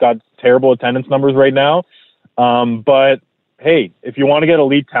 No, they've got terrible attendance numbers right now. But hey, if you want to get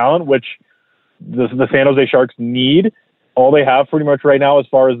elite talent, which the San Jose Sharks need, all they have pretty much right now as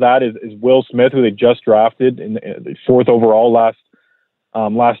far as that is Will Smith, who they just drafted in the 4th overall last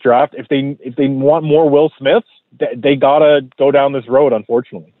draft. If they want more Will Smiths, they gotta go down this road,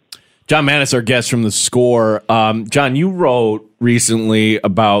 unfortunately. John Manis, our guest from The Score. John, you wrote recently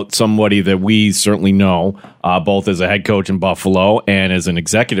about somebody that we certainly know, both as a head coach in Buffalo and as an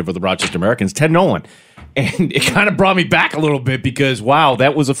executive of the Rochester Americans, Ted Nolan. And it kind of brought me back a little bit because, wow,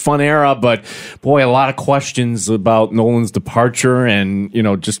 that was a fun era. But, boy, a lot of questions about Nolan's departure and,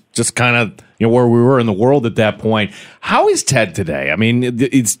 just kind of, where we were in the world at that point. How is Ted today? I mean,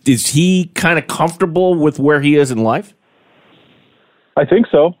 is he kind of comfortable with where he is in life? I think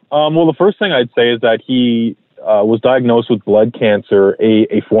so. Well, the first thing I'd say is that he was diagnosed with blood cancer,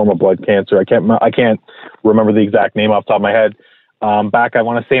 a form of blood cancer. I can't remember the exact name off the top of my head. Back, I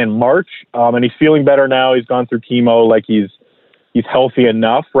want to say in March, and he's feeling better now. He's gone through chemo, like he's healthy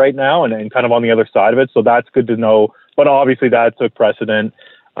enough right now, and kind of on the other side of it. So that's good to know. But obviously, that took precedent.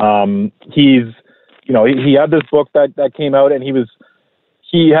 He had this book that came out, and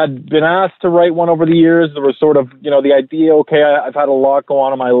he had been asked to write one over the years. There was sort of, the idea, okay, I've had a lot go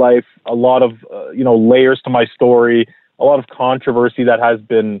on in my life, a lot of, layers to my story, a lot of controversy that has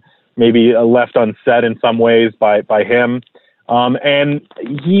been maybe left unsaid in some ways by him. And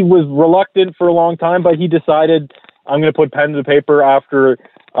he was reluctant for a long time, but he decided, I'm going to put pen to paper after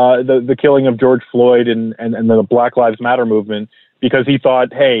the killing of George Floyd and the Black Lives Matter movement, because he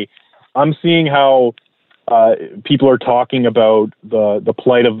thought, hey, I'm seeing how people are talking about the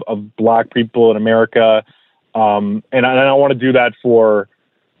plight of Black people in America, and I don't want to do that for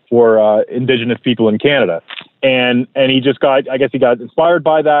Indigenous people in Canada. And he just got inspired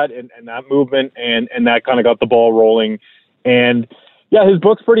by that and that movement, and that kind of got the ball rolling. And yeah, his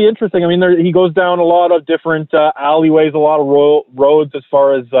book's pretty interesting. I mean, he goes down a lot of different alleyways, a lot of roads as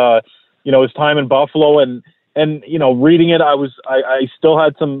far as his time in Buffalo, and reading it, I still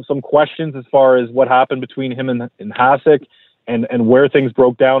had some questions as far as what happened between him and Hasek, and where things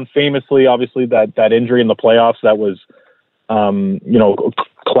broke down. Famously, obviously that injury in the playoffs that was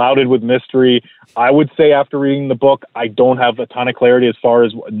clouded with mystery. I would say after reading the book, I don't have a ton of clarity as far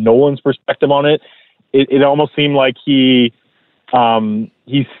as Nolan's perspective on it. It almost seemed like he's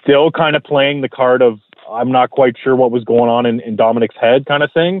still kind of playing the card of, I'm not quite sure what was going on in Dominic's head kind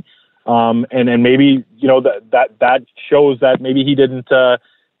of thing. And maybe, that shows that maybe he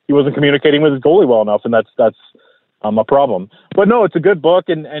wasn't communicating with his goalie well enough. And that's a problem, but no, it's a good book.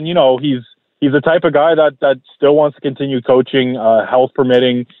 And he's the type of guy that still wants to continue coaching, health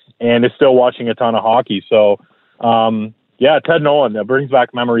permitting, and is still watching a ton of hockey. So, yeah, Ted Nolan, that brings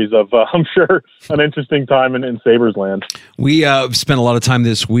back memories of, I'm sure, an interesting time in Sabres land. We spent a lot of time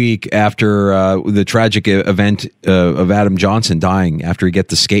this week after the tragic event of Adam Johnson dying after he got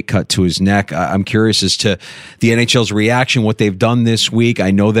the skate cut to his neck. I'm curious as to the NHL's reaction, what they've done this week.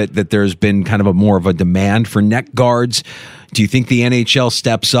 I know that there's been kind of more of a demand for neck guards. Do you think the NHL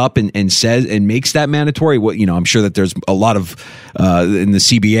steps up and says and makes that mandatory? Well, I'm sure that there's a lot of in the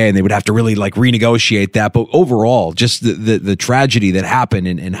CBA, and they would have to really renegotiate that. But overall, just the tragedy that happened,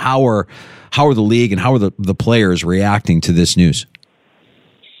 and how are the league and how are the players reacting to this news?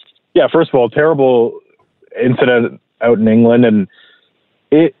 Yeah, first of all, terrible incident out in England, and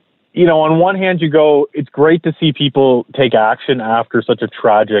it. On one hand, you go, it's great to see people take action after such a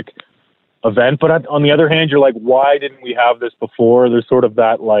tragic event, but on the other hand, you're like, why didn't we have this before? There's sort of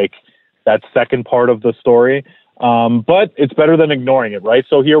that second part of the story, but it's better than ignoring it, right?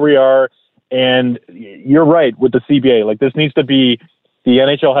 So here we are, and you're right with the CBA. This needs to be the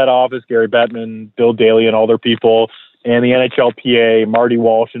NHL head office, Gary Bettman, Bill Daly, and all their people, and the NHLPA, Marty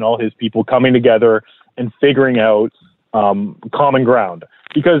Walsh, and all his people coming together and figuring out common ground,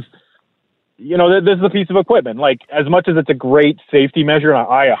 because this is a piece of equipment. As much as it's a great safety measure, and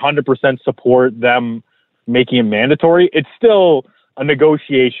I 100% support them making it mandatory, it's still a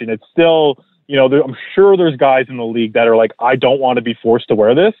negotiation. It's still, I'm sure there's guys in the league that are like, I don't want to be forced to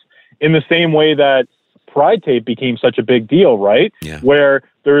wear this, in the same way that Pride tape became such a big deal, right? Yeah. Where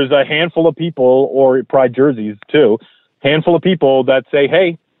there's a handful of people, or Pride jerseys too, handful of people that say,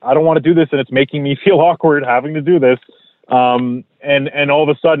 hey, I don't want to do this, and it's making me feel awkward having to do this. And all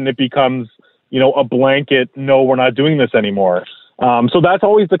of a sudden it becomes, a blanket, no, we're not doing this anymore. So that's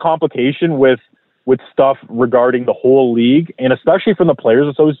always the complication with stuff regarding the whole league, and especially from the Players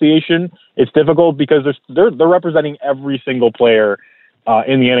Association. It's difficult because they're representing every single player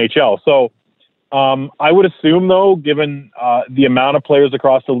in the NHL. So I would assume, though, given the amount of players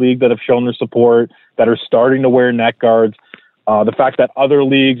across the league that have shown their support, that are starting to wear neck guards, the fact that other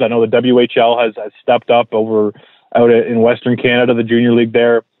leagues, I know the WHL has stepped up out in Western Canada, the junior league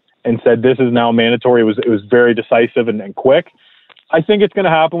there, and said this is now mandatory. It was very decisive and quick. I think it's going to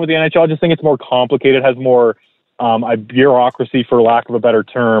happen with the NHL. I just think it's more complicated, has more bureaucracy, for lack of a better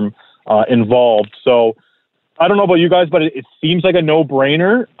term, involved. So I don't know about you guys, but it seems like a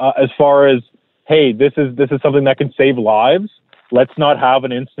no-brainer as far as, hey, this is something that can save lives. Let's not have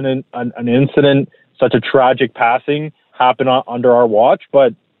an incident, such a tragic passing happen under our watch.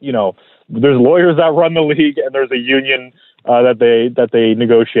 But, there's lawyers that run the league and there's a union that they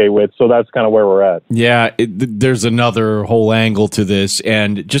negotiate with. So that's kind of where we're at. Yeah, there's another whole angle to this.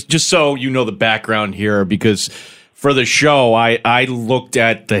 And just so you know the background here, because for the show, I looked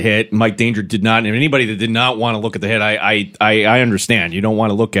at the hit. Mike Danger did not. And anybody that did not want to look at the hit, I understand. You don't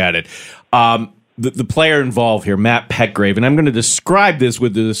want to look at it. The player involved here, Matt Petgrave, and I'm going to describe this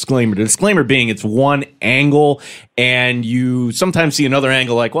with the disclaimer. The disclaimer being it's one angle, and you sometimes see another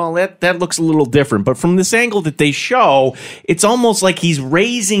angle like, well, that looks a little different. But from this angle that they show, it's almost like he's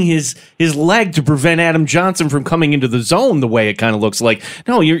raising his leg to prevent Adam Johnson from coming into the zone the way it kind of looks like.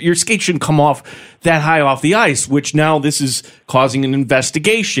 No, your skate shouldn't come off that high off the ice, which now this is causing an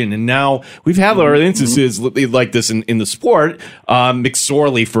investigation. And now we've had our instances like this in the sport.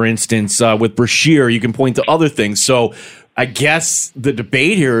 McSorley, for instance, with Brashear, you can point to other things. So I guess the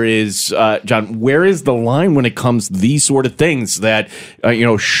debate here is, John, where is the line when it comes to these sort of things that,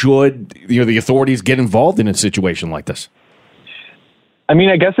 should the authorities get involved in a situation like this? I mean,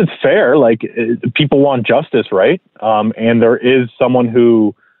 I guess it's fair. Like, people want justice, right? And there is someone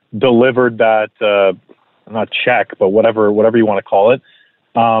who delivered that, not check, but whatever you want to call it,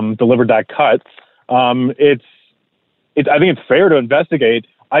 delivered that cut. I think it's fair to investigate.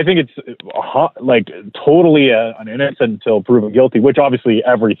 I think it's totally an innocent until proven guilty, which obviously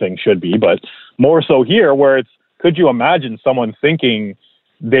everything should be, but more so here where could you imagine someone thinking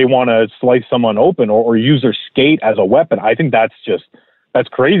they want to slice someone open or use their skate as a weapon? I think that's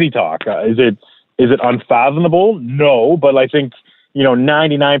crazy talk. Is it unfathomable? No, but I think,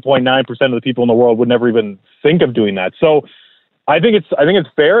 99.9% of the people in the world would never even think of doing that. So I think it's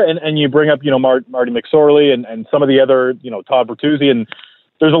fair. And you bring up, Marty McSorley and some of the other, Todd Bertuzzi, and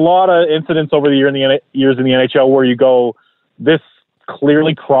there's a lot of incidents over the years in the NHL where you go, this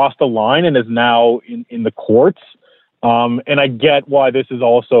clearly crossed the line and is now in the courts. And I get why this is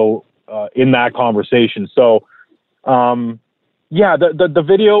also in that conversation. So, the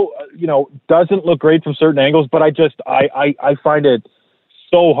video, doesn't look great from certain angles, but I find it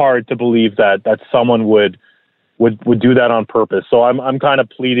so hard to believe that someone would do that on purpose. So I'm kind of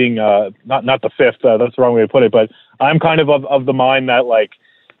pleading, not the fifth, that's the wrong way to put it, but I'm kind of the mind that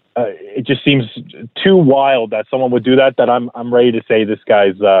it just seems too wild that someone would do that I'm ready to say this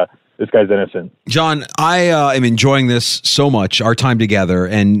guy's innocent. John, I am enjoying this so much, our time together,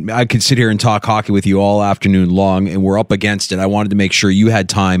 and I could sit here and talk hockey with you all afternoon long, and we're up against it. I wanted to make sure you had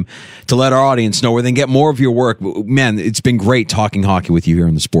time to let our audience know where they can get more of your work. Man, it's been great talking hockey with you here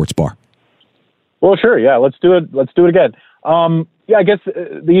in the Sports Bar. Well, sure. Yeah, let's do it. Let's do it again. I guess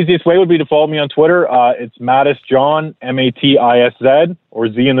the easiest way would be to follow me on Twitter. It's Mattis John, MATISZ,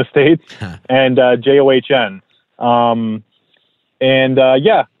 or Z in the States, and JOHN.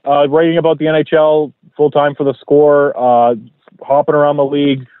 Writing about the NHL full-time for The Score, hopping around the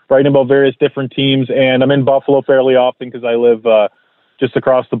league, writing about various different teams, and I'm in Buffalo fairly often because I live just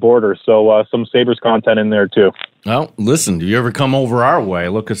across the border, so some Sabres content in there too. Well, listen, if you ever come over our way,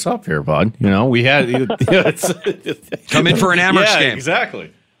 look us up here, bud. We had... come in for an Amherst game.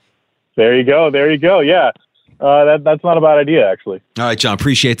 Exactly. There you go, yeah. That's not a bad idea, actually. All right, John,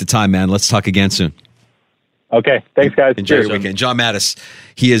 appreciate the time, man. Let's talk again soon. Okay, thanks, guys. Enjoy your weekend. John Mattis,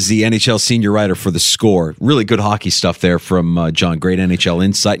 he is the NHL senior writer for The Score. Really good hockey stuff there from John. Great NHL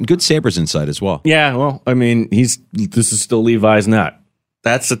insight and good Sabres insight as well. Yeah, well, I mean, this is still Levi's net.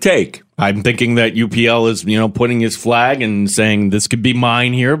 That's the take. I'm thinking that UPL is, putting his flag and saying this could be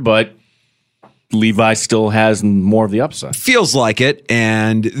mine here, but Levi still has more of the upside. Feels like it,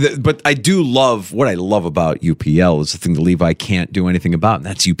 but I do love what I love about UPL is the thing that Levi can't do anything about, and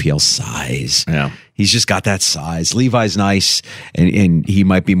that's UPL's size. Yeah, he's just got that size. Levi's nice, and he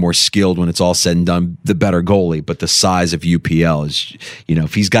might be more skilled when it's all said and done, the better goalie. But the size of UPL is,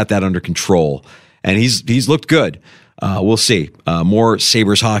 if he's got that under control, and he's looked good. We'll see. More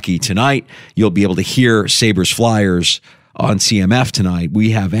Sabres hockey tonight. You'll be able to hear Sabres Flyers on CMF tonight.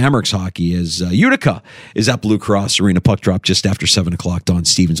 We have Amerks hockey as Utica is at Blue Cross Arena. Puck drop just after 7 o'clock. Don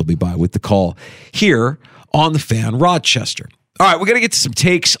Stevens will be by with the call here on the Fan Rochester. All right, we're going to get to some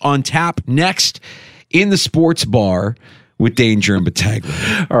takes on tap next in the Sports Bar with Danger and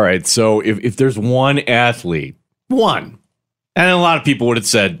Battaglia. All right, so if there's one athlete, and a lot of people would have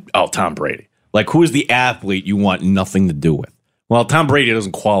said, Tom Brady. Like, who is the athlete you want nothing to do with? Well, Tom Brady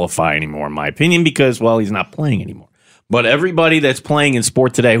doesn't qualify anymore, in my opinion, because, he's not playing anymore. But everybody that's playing in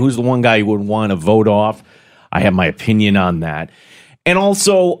sport today, who's the one guy you would want to vote off? I have my opinion on that. And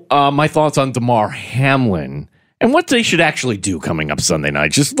also my thoughts on Damar Hamlin and what they should actually do coming up Sunday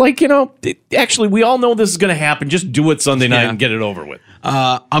night. Just actually, we all know this is going to happen. Just do it Sunday night and get it over with.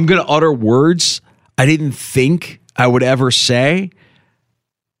 I'm going to utter words I didn't think I would ever say.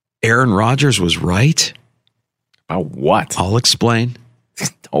 Aaron Rodgers was right. About what? I'll explain.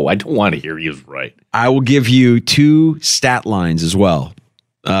 Oh, I don't want to hear he was right. I will give you 2 stat lines as well.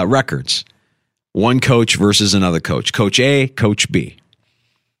 Records. One coach versus another coach. Coach A, Coach B.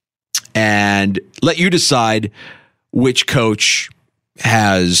 And let you decide which coach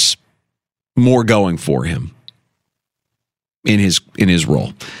has more going for him in his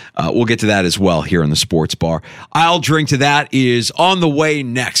role. We'll get to that as well here in the Sports Bar. I'll Drink to That is on the way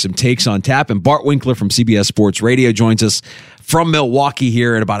next. Some takes on tap. And Bart Winkler from CBS Sports Radio joins us from Milwaukee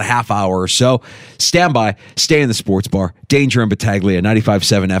here in about a half hour or so. Stand by. Stay in the Sports Bar. Danger and Battaglia,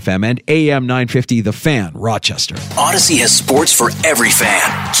 95.7 FM and AM 950, The Fan, Rochester. Odyssey has sports for every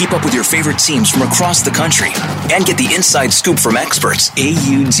fan. Keep up with your favorite teams from across the country and get the inside scoop from experts.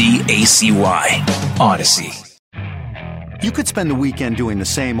 AUDACY. Odyssey. You could spend the weekend doing the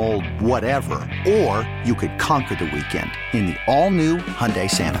same old whatever, or you could conquer the weekend in the all-new Hyundai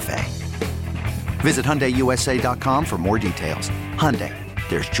Santa Fe. Visit HyundaiUSA.com for more details. Hyundai,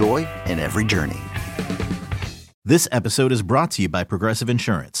 there's joy in every journey. This episode is brought to you by Progressive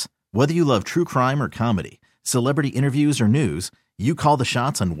Insurance. Whether you love true crime or comedy, celebrity interviews or news, you call the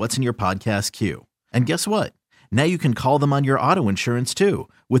shots on what's in your podcast queue. And guess what? Now you can call them on your auto insurance too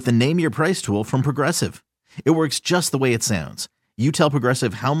with the Name Your Price tool from Progressive. It works just the way it sounds. You tell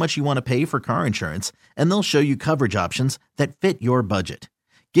Progressive how much you want to pay for car insurance, and they'll show you coverage options that fit your budget.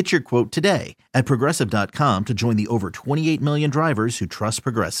 Get your quote today at Progressive.com to join the over 28 million drivers who trust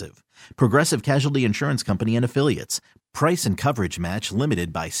Progressive. Progressive Casualty Insurance Company and Affiliates. Price and coverage match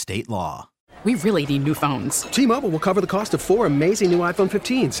limited by state law. We really need new phones. T-Mobile will cover the cost of 4 amazing new iPhone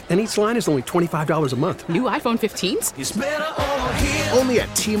 15s, and each line is only $25 a month. New iPhone 15s? It's better over here. Only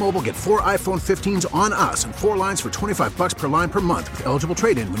at T-Mobile, get 4 iPhone 15s on us and 4 lines for $25 per line per month with eligible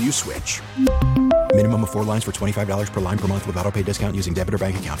trade-in when you switch. Minimum of 4 lines for $25 per line per month with autopay discount using debit or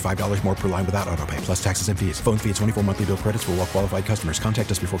bank account. $5 more per line without autopay, plus taxes and fees. Phone fee at 24 monthly bill credits for well-qualified customers. Contact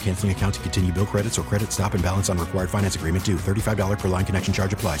us before canceling account to continue bill credits or credit stop and balance on required finance agreement due. $35 per line connection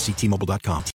charge applies. See T-Mobile.com.